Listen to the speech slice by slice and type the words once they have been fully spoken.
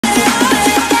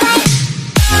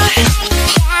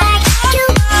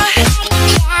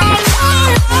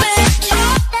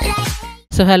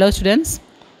So hello students.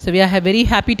 So we are very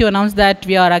happy to announce that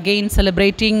we are again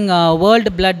celebrating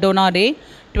World Blood Donor Day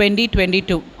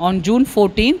 2022 on June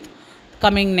 14th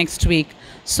coming next week.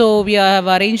 So we have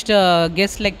arranged a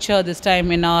guest lecture this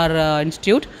time in our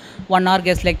institute, 1 hour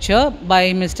guest lecture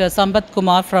by Mr. Sambat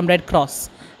Kumar from Red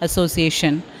Cross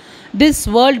Association. This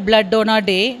World Blood Donor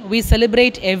Day we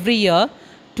celebrate every year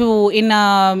to in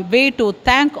a way to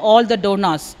thank all the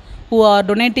donors who are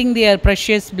donating their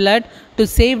precious blood to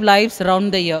save lives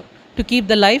around the year, to keep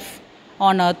the life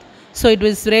on earth. So it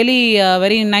was really a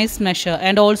very nice measure,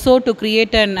 and also to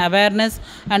create an awareness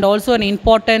and also an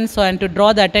importance and to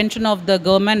draw the attention of the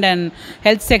government and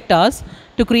health sectors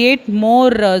to create more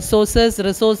resources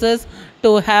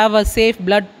to have a safe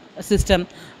blood system,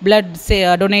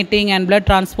 donating and blood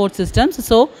transport systems.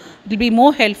 So it will be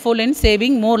more helpful in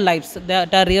saving more lives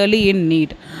that are really in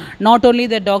need. Not only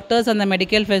the doctors and the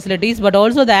medical facilities, but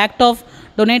also the act of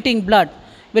donating blood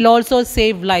will also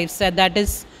save lives, and that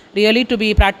is really to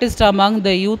be practiced among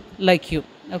the youth like you.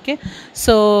 Okay,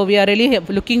 so we are really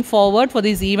looking forward for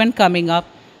this event coming up.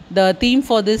 The theme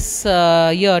for this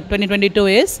year 2022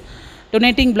 is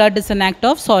donating blood is an act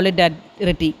of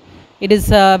solidarity. It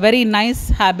is a very nice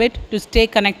habit to stay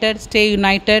connected, stay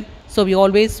united, so we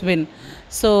always win.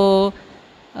 So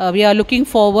we are looking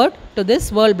forward to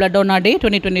this World Blood Donor Day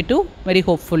 2022 very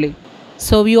hopefully.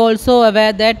 So we also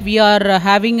aware that we are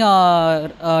having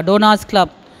a donors club,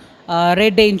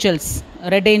 Red Angels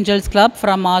Club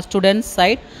from our students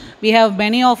side. We have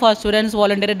many of our students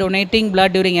voluntarily donating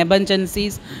blood during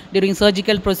emergencies, during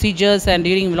surgical procedures, and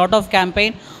during a lot of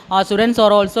campaign. Our students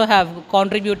are also have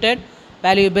contributed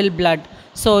valuable blood.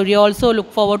 So we also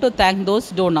look forward to thank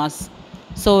those donors.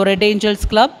 So Red Angels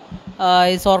Club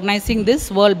is organizing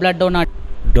this World Blood Donor.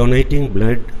 Donating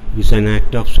blood is an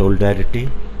act of solidarity.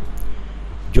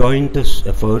 Join this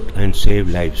effort and save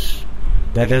lives.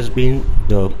 That has been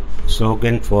the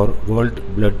slogan for World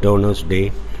Blood Donors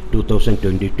Day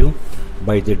 2022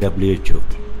 by the WHO.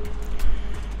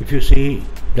 If you see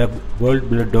the World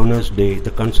Blood Donors Day,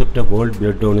 the concept of World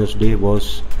Blood Donors Day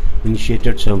was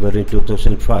initiated somewhere in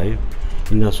 2005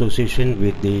 in association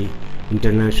with the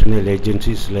international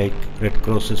agencies like Red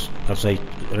Cross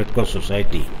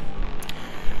Society.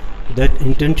 That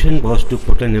intention was to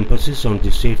put an emphasis on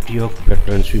the safety of blood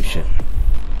transfusion.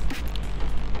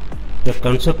 The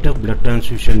concept of blood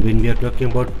transfusion, when we are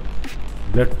talking about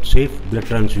safe blood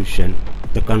transfusion,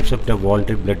 the concept of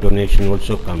voluntary blood donation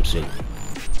also comes in.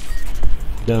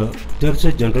 There's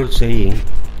a general saying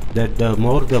that the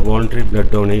more the voluntary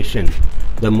blood donation,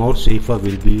 the more safer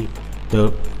will be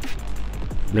the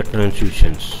blood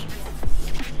transfusions.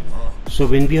 So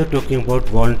when we are talking about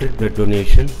voluntary blood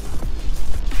donation,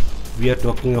 we are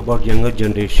talking about younger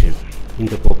generation in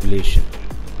the population.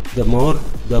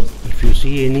 If you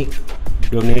see any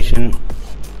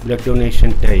blood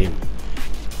donation time,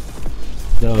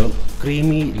 the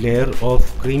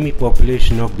creamy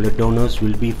population of blood donors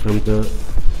will be from the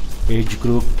age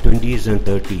group 20s and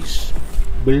 30s.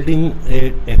 Building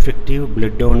an effective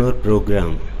blood donor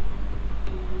program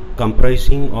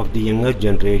comprising of the younger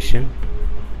generation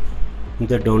in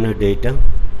the donor data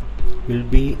will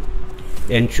be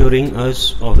ensuring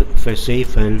us of a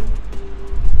safe and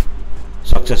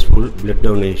successful blood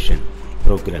donation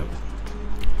program.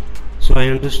 So I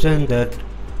understand that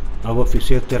our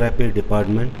physiotherapy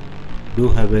department do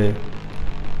have a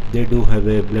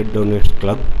blood donors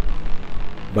club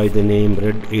by the name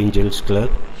Red Angels Club,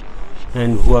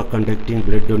 and who are conducting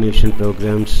blood donation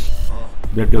programs,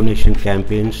 blood donation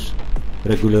campaigns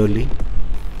regularly,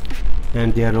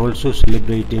 and they are also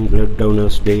celebrating Blood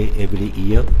Donors Day every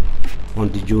year on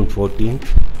the June 14th.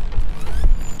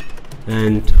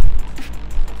 And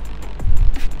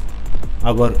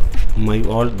my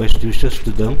all best wishes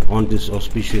to them on this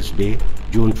auspicious day,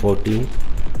 June 14th.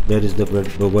 There is the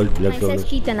World Blood Donors. Myself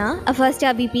Keetana, a first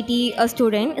year BPT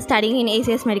student studying in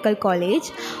ACS Medical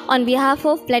College. On behalf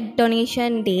of Blood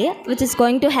Donation Day, which is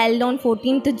going to held on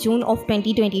 14th June of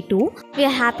 2022, we are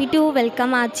happy to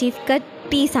welcome our Chief Cut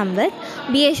T. Sambat,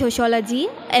 BA Sociology,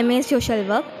 MA Social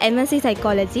Work, MSc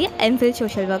Psychology, MPhil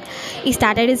Social Work. He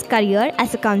started his career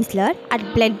as a counselor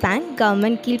at Blood Bank,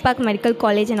 Government Kilpak Medical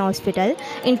College and Hospital.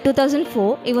 In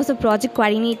 2004, he was a project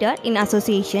coordinator in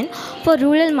Association for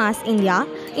Rural Mass India.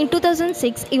 In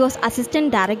 2006, he was Assistant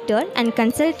Director and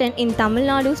Consultant in Tamil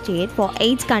Nadu State for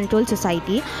AIDS Control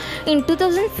Society. In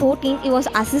 2014, he was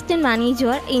Assistant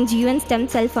Manager in GUN Stem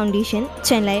Cell Foundation,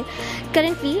 Chennai.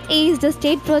 Currently, he is the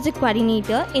State Project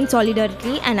Coordinator in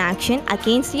Solidarity and Action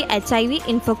Against the HIV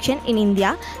Infection in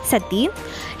India, SATI.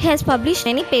 He has published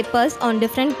many papers on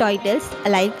different titles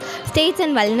like States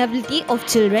and Vulnerability of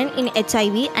Children in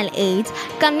HIV and AIDS,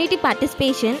 Community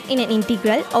Participation in an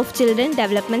Integral of Children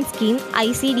Development Scheme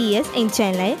ICDS in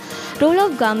Chennai, Role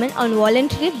of Government on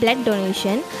Voluntary Blood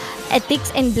Donation,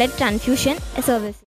 Ethics in Blood Transfusion Service.